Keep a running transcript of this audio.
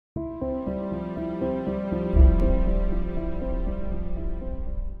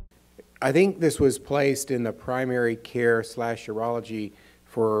I think this was placed in the primary care / urology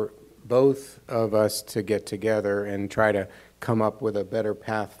for both of us to get together and try to come up with a better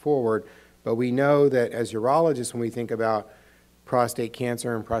path forward. But we know that as urologists, when we think about prostate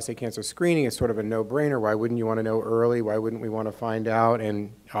cancer and prostate cancer screening, it's sort of a no-brainer. Why wouldn't you want to know early? Why wouldn't we want to find out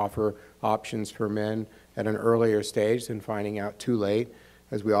and offer options for men at an earlier stage than finding out too late,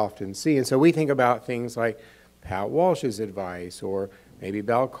 as we often see? And so we think about things like Pat Walsh's advice or maybe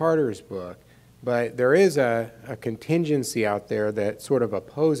Bell Carter's book. But there is a contingency out there that sort of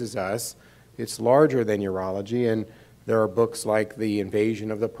opposes us. It's larger than urology, and there are books like The Invasion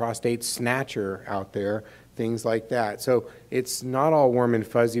of the Prostate Snatcher out there, things like that. So it's not all warm and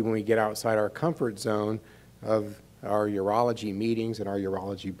fuzzy when we get outside our comfort zone of our urology meetings and our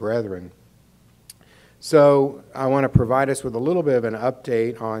urology brethren. So I want to provide us with a little bit of an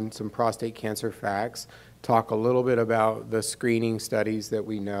update on some prostate cancer facts, talk a little bit about the screening studies that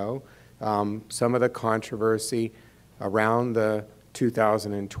we know, some of the controversy around the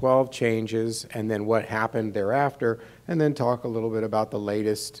 2012 changes, and then what happened thereafter, and then talk a little bit about the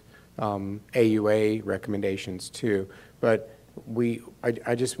latest AUA recommendations too. But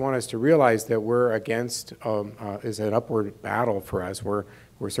I just want us to realize that we're against, is an upward battle for us.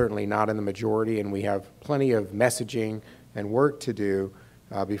 We're certainly not in the majority, and we have plenty of messaging and work to do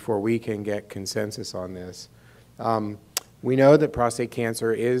before we can get consensus on this. We know that prostate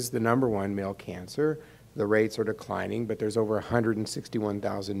cancer is the #1 male cancer. The rates are declining, but there's over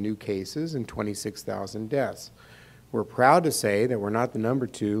 161,000 new cases and 26,000 deaths. We're proud to say that we're not the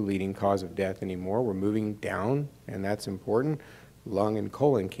 #2 leading cause of death anymore. We're moving down, and that's important. Lung and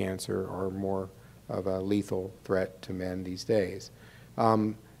colon cancer are more of a lethal threat to men these days.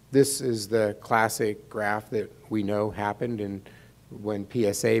 This is the classic graph that we know happened when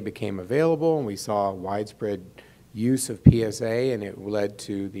PSA became available, and we saw widespread use of PSA, and it led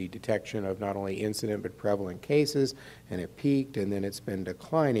to the detection of not only incident but prevalent cases, and it peaked, and then it's been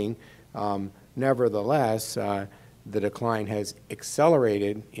declining. Nevertheless, the decline has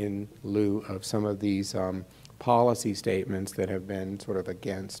accelerated in lieu of some of these policy statements that have been sort of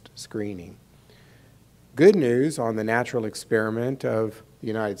against screening. Good news on the natural experiment of the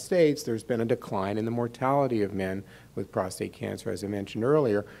United States, there's been a decline in the mortality of men with prostate cancer, as I mentioned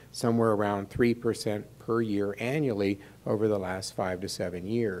earlier, somewhere around 3% per year annually over the last 5 to 7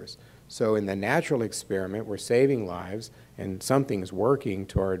 years. So in the natural experiment, we're saving lives, and something's working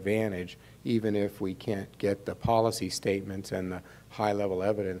to our advantage, even if we can't get the policy statements and the high-level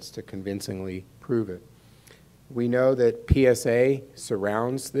evidence to convincingly prove it. We know that PSA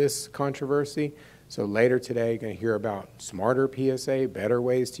surrounds this controversy. So later today, you're going to hear about smarter PSA, better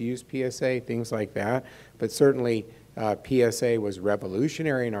ways to use PSA, things like that. But certainly, PSA was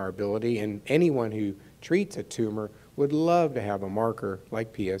revolutionary in our ability, and anyone who treats a tumor would love to have a marker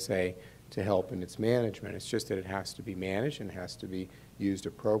like PSA to help in its management. It's just that it has to be managed and has to be used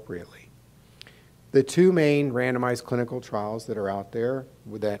appropriately. The two main randomized clinical trials that are out there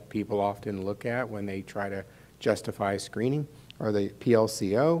that people often look at when they try to justify screening are the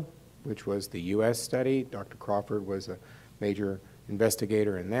PLCO, which was the U.S. study. Dr. Crawford was a major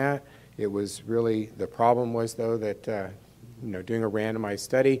investigator in that. It was really, the problem was though that doing a randomized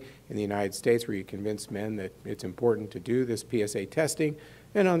study in the United States where you convince men that it's important to do this PSA testing,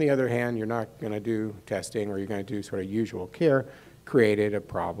 and on the other hand, you're not going to do testing or you're going to do sort of usual care, created a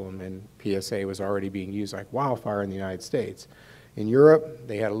problem, and PSA was already being used like wildfire in the United States. In Europe,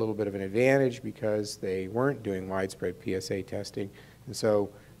 they had a little bit of an advantage because they weren't doing widespread PSA testing, and so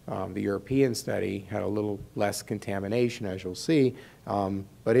the European study had a little less contamination, as you'll see,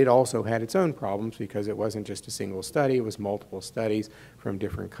 but it also had its own problems because it wasn't just a single study, it was multiple studies from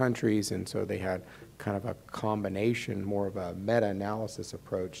different countries, and so they had kind of a combination, more of a meta-analysis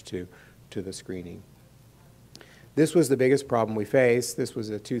approach to the screening. This was the biggest problem we faced. This was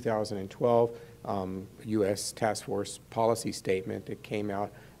a 2012 U.S. Task Force policy statement that came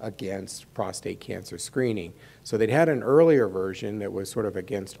out against prostate cancer screening. So they'd had an earlier version that was sort of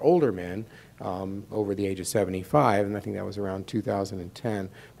against older men over the age of 75, and I think that was around 2010,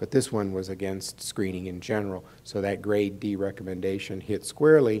 but this one was against screening in general. So that grade D recommendation hit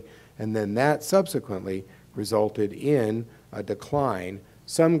squarely, and then that subsequently resulted in a decline.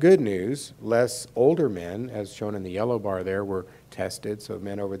 Some good news, less older men, as shown in the yellow bar there, were tested, so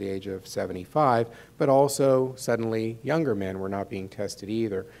men over the age of 75, but also suddenly younger men were not being tested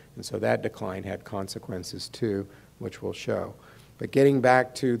either, and so that decline had consequences too, which we'll show. But getting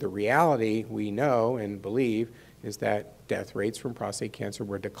back to the reality we know and believe is that death rates from prostate cancer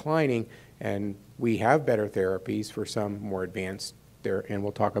were declining, and we have better therapies for some more advanced and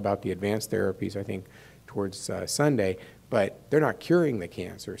we'll talk about the advanced therapies, I think, towards Sunday, but they're not curing the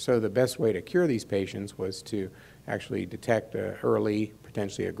cancer. So the best way to cure these patients was to actually detect early,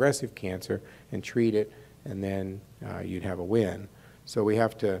 potentially aggressive cancer and treat it, and then you'd have a win. So we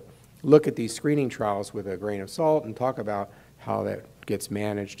have to look at these screening trials with a grain of salt and talk about how that gets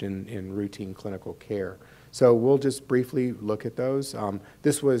managed in routine clinical care. So we'll just briefly look at those.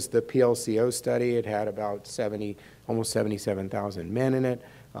 This was the PLCO study. It had about almost 77,000 men in it.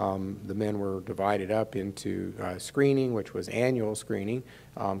 The men were divided up into screening, which was annual screening,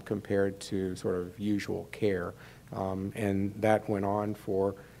 compared to sort of usual care. And that went on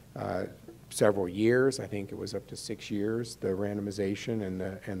for several years. I think it was up to 6 years, the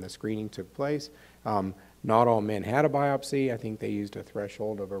randomization and the screening took place. Not all men had a biopsy. I think they used a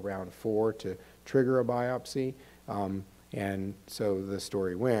threshold of around 4 to trigger a biopsy. And so the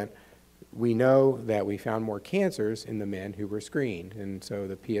story went. We know that we found more cancers in the men who were screened. And so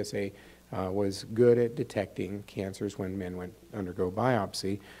the PSA was good at detecting cancers when men undergo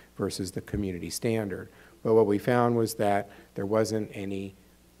biopsy versus the community standard. But what we found was that there wasn't any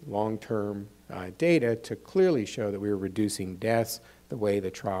long-term data to clearly show that we were reducing deaths the way the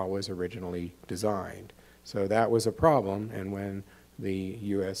trial was originally designed. So that was a problem, and when the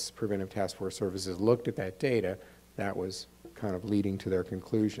U.S. Preventive Task Force Services looked at that data, that was kind of leading to their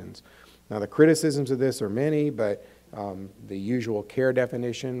conclusions. Now, the criticisms of this are many, but the usual care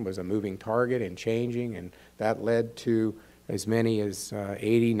definition was a moving target and changing, and that led to as many as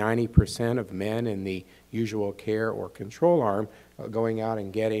 80–90% of men in the usual care or control arm going out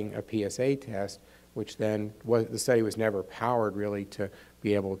and getting a PSA test, which then the study was never powered really to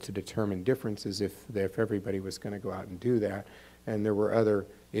be able to determine differences if everybody was going to go out and do that. And there were other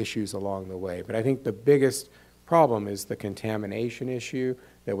issues along the way. But I think the biggest problem is the contamination issue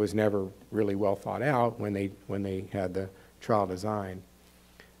that was never really well thought out when they had the trial design.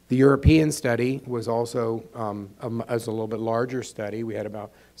 The European study was also a little bit larger study. We had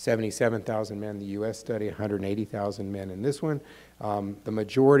about 77,000 men in the U.S. study, 180,000 men in this one. The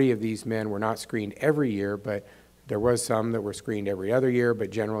majority of these men were not screened every year, but there was some that were screened every other year, but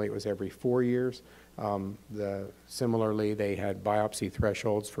generally it was every 4 years. Similarly, they had biopsy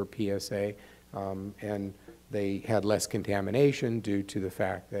thresholds for PSA, and they had less contamination due to the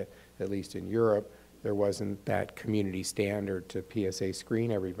fact that, at least in Europe, there wasn't that community standard to PSA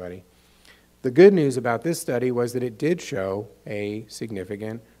screen everybody. The good news about this study was that it did show a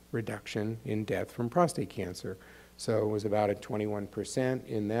significant reduction in death from prostate cancer. So it was about a 21%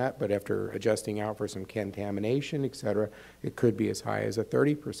 in that, but after adjusting out for some contamination, et cetera, it could be as high as a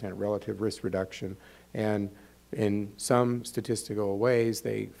 30% relative risk reduction. And in some statistical ways,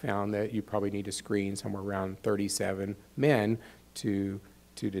 they found that you probably need to screen somewhere around 37 men to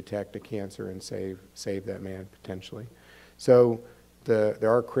detect a cancer and save that man potentially. So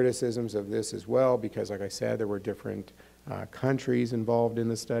there are criticisms of this as well because, like I said, there were different countries involved in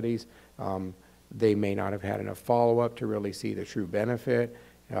the studies. They may not have had enough follow-up to really see the true benefit,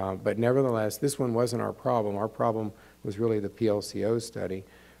 but nevertheless, this one wasn't our problem. Our problem was really the PLCO study.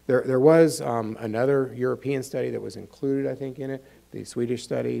 There was another European study that was included, I think, in it, the Swedish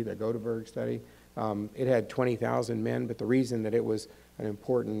study, the Gothenburg study. It had 20,000 men, but the reason that it was an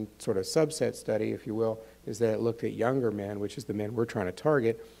important sort of subset study, if you will, is that it looked at younger men, which is the men we're trying to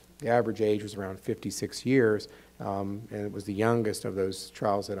target. The average age was around 56 years, and it was the youngest of those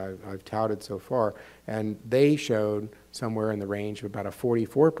trials that I've touted so far. And they showed somewhere in the range of about a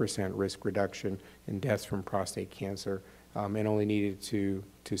 44% risk reduction in deaths from prostate cancer, and only needed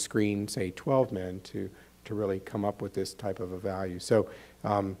to screen, say, 12 men to really come up with this type of a value. So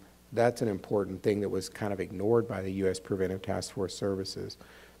that's an important thing that was kind of ignored by the U.S. Preventive Task Force Services.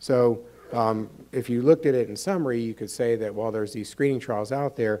 So if you looked at it in summary, you could say that while there's these screening trials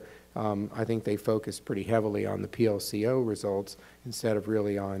out there, I think they focused pretty heavily on the PLCO results instead of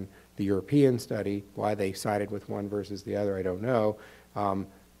really on the European study. Why they sided with one versus the other, I don't know.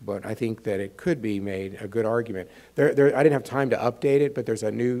 But I think that it could be made a good argument. I didn't have time to update it, but there's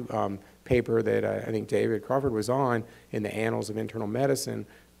a new paper that I think David Crawford was on in the Annals of Internal Medicine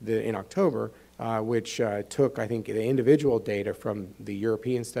in October, which took, I think, the individual data from the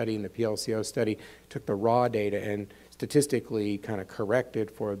European study and the PLCO study, took the raw data and statistically kind of corrected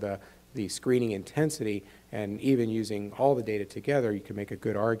for the screening intensity, and even using all the data together, you can make a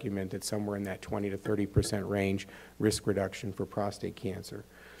good argument that somewhere in that 20 to 30% range risk reduction for prostate cancer.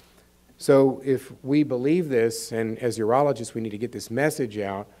 So if we believe this, and as urologists we need to get this message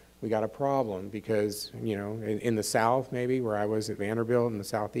out, we got a problem because, you know, in the South maybe, where I was at Vanderbilt in the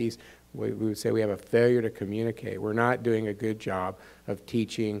Southeast, we would say we have a failure to communicate. We're not doing a good job of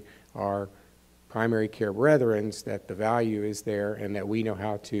teaching our primary care brethrens that the value is there and that we know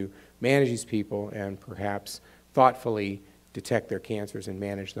how to manage these people and perhaps thoughtfully detect their cancers and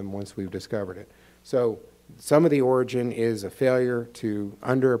manage them once we've discovered it. So some of the origin is a failure to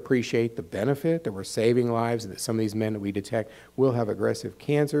underappreciate the benefit that we're saving lives, and that some of these men that we detect will have aggressive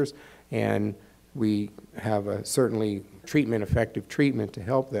cancers, and we have a certainly effective treatment to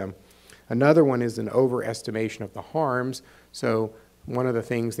help them. Another one is an overestimation of the harms. So one of the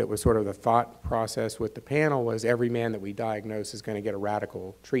things that was sort of the thought process with the panel was every man that we diagnose is going to get a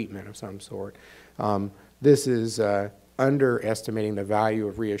radical treatment of some sort. This is underestimating the value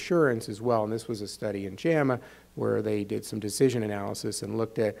of reassurance as well, and this was a study in JAMA where they did some decision analysis and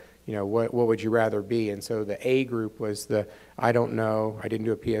looked at, you know, what would you rather be? And so the A group was the, I don't know, I didn't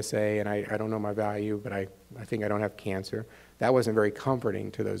do a PSA, and I don't know my value, but I think I don't have cancer. That wasn't very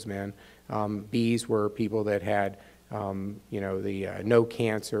comforting to those men. Bs were people that had, you know, the no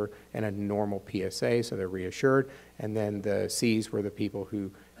cancer and a normal PSA, so they're reassured. And then the Cs were the people who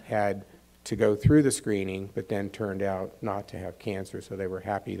had to go through the screening, but then turned out not to have cancer, so they were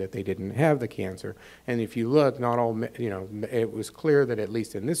happy that they didn't have the cancer. And if you look, not all, you know, it was clear that at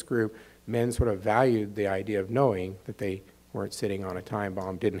least in this group, men sort of valued the idea of knowing that they weren't sitting on a time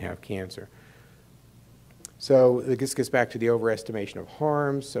bomb, didn't have cancer. So this gets back to the overestimation of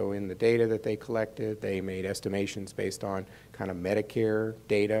harms. So in the data that they collected, they made estimations based on kind of Medicare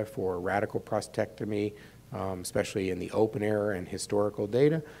data for radical prostatectomy, especially in the open era and historical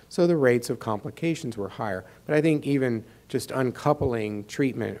data. So the rates of complications were higher. But I think even just uncoupling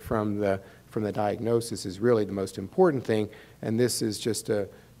treatment from the diagnosis is really the most important thing. And this is just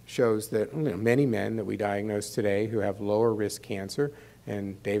shows that, you know, many men that we diagnose today who have lower risk cancer,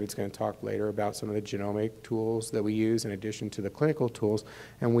 and David's going to talk later about some of the genomic tools that we use in addition to the clinical tools,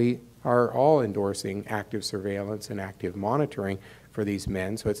 and we are all endorsing active surveillance and active monitoring for these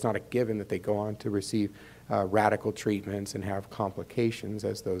men. So it's not a given that they go on to receive radical treatments and have complications,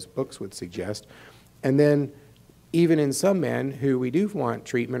 as those books would suggest. And then even in some men who we do want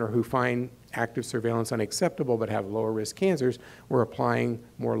treatment or who find active surveillance unacceptable but have lower risk cancers, we're applying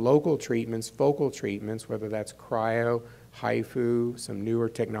more local treatments, focal treatments, whether that's cryo, HIFU, some newer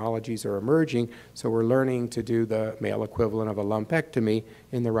technologies are emerging. So we're learning to do the male equivalent of a lumpectomy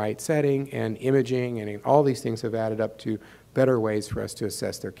in the right setting, and imaging, and all these things have added up to better ways for us to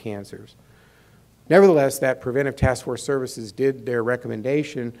assess their cancers. Nevertheless, that Preventive Task Force Services did their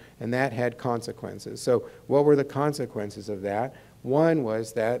recommendation, and that had consequences. So what were the consequences of that? One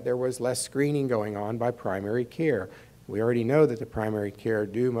was that there was less screening going on by primary care. We already know that the primary care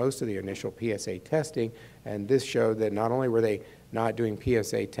do most of the initial PSA testing, and this showed that not only were they not doing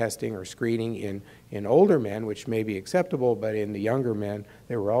PSA testing or screening in older men, which may be acceptable, but in the younger men,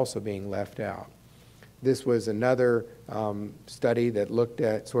 they were also being left out. This was another study that looked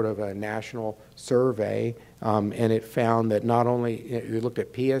at sort of a national survey, and it found that not only, it looked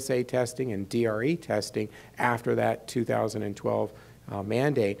at PSA testing and DRE testing after that 2012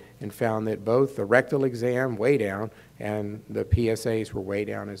 mandate, and found that both the rectal exam way down and the PSAs were way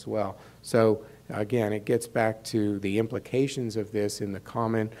down as well. So again, it gets back to the implications of this in the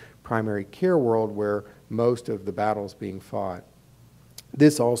common primary care world where most of the battle's being fought.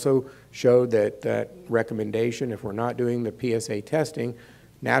 This also showed that that recommendation, if we're not doing the PSA testing,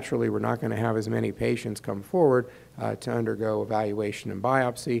 naturally we're not going to have as many patients come forward to undergo evaluation and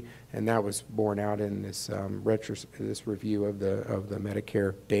biopsy, and that was borne out in this, this review of the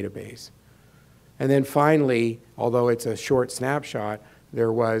Medicare database. And then finally, although it's a short snapshot,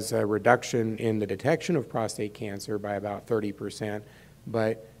 there was a reduction in the detection of prostate cancer by about 30%,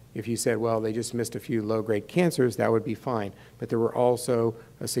 but if you said, well, they just missed a few low-grade cancers, that would be fine. But there were also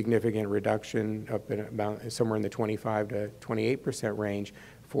a significant reduction up in about somewhere in the 25 to 28% range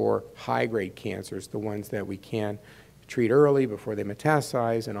for high-grade cancers, the ones that we can treat early before they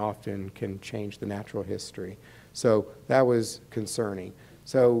metastasize and often can change the natural history. So that was concerning.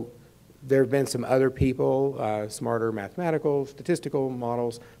 So there have been some other people, smarter mathematical, statistical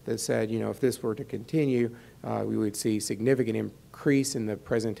models that said, you know, if this were to continue, we would see significant increase in the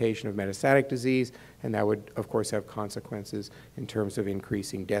presentation of metastatic disease, and that would, of course, have consequences in terms of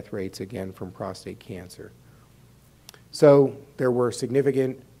increasing death rates, again, from prostate cancer. So there were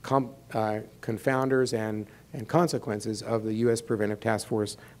significant confounders and consequences of the U.S. Preventive Task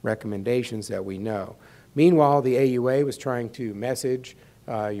Force recommendations that we know. Meanwhile, the AUA was trying to message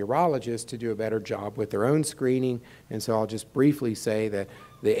urologists to do a better job with their own screening, and so I'll just briefly say that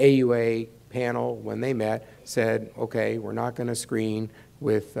the AUA panel, when they met, said, okay, we're not going to screen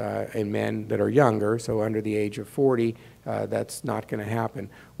with in men that are younger, so under the age of 40, that's not going to happen.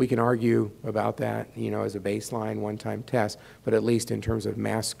 We can argue about that, as a baseline one-time test, but at least in terms of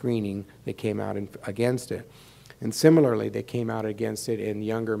mass screening, they came out against it. And similarly, they came out against it in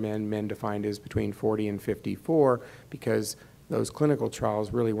younger men, men defined as between 40 and 54, because those clinical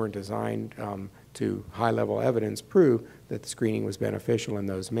trials really weren't designed to high-level evidence prove that the screening was beneficial in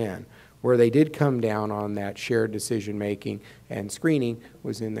those men. Where they did come down on that shared decision-making and screening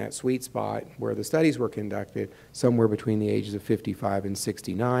was in that sweet spot where the studies were conducted, somewhere between the ages of 55 and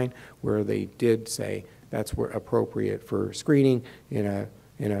 69, where they did say that's appropriate for screening in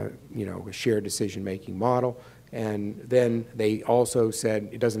a shared decision-making model. And then they also said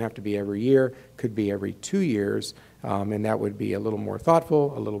it doesn't have to be every year, could be every 2 years, and that would be a little more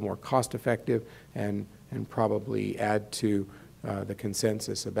thoughtful, a little more cost-effective, and probably add to the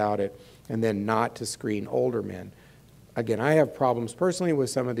consensus about it, and then not to screen older men. Again, I have problems personally with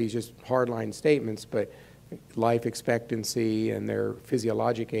some of these just hardline statements, but life expectancy and their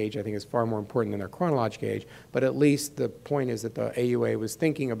physiologic age I think is far more important than their chronologic age, but at least the point is that the AUA was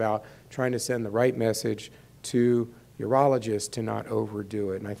thinking about trying to send the right message to urologists to not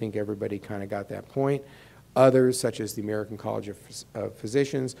overdo it, and I think everybody kind of got that point. Others, such as the American College of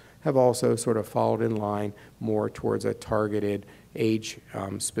Physicians, have also sort of followed in line more towards a targeted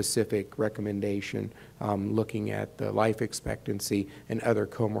age-specific recommendation, looking at the life expectancy and other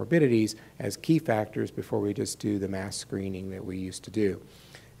comorbidities as key factors before we just do the mass screening that we used to do.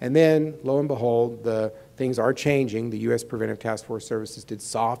 And then, lo and behold, the things are changing. The U.S. Preventive Task Force Services did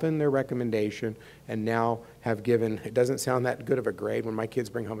soften their recommendation and now have given, it doesn't sound that good of a grade. When my kids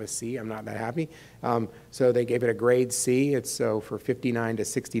bring home a C, I'm not that happy. So they gave it a grade C. It's so for 59 to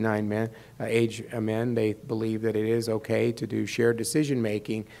 69 men, men, they believe that it is okay to do shared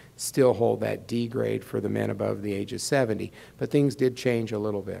decision-making, still hold that D grade for the men above the age of 70. But things did change a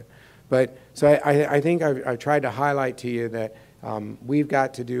little bit. But so I think I've tried to highlight to you that we've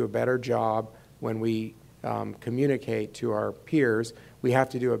got to do a better job when we communicate to our peers. We have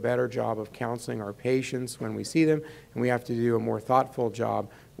to do a better job of counseling our patients when we see them, and we have to do a more thoughtful job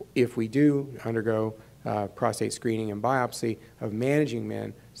if we do undergo prostate screening and biopsy of managing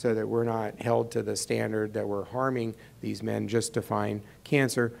men so that we're not held to the standard that we're harming these men just to find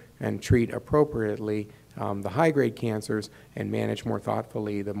cancer and treat appropriately the high-grade cancers and manage more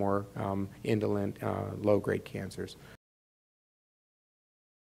thoughtfully the more indolent low-grade cancers.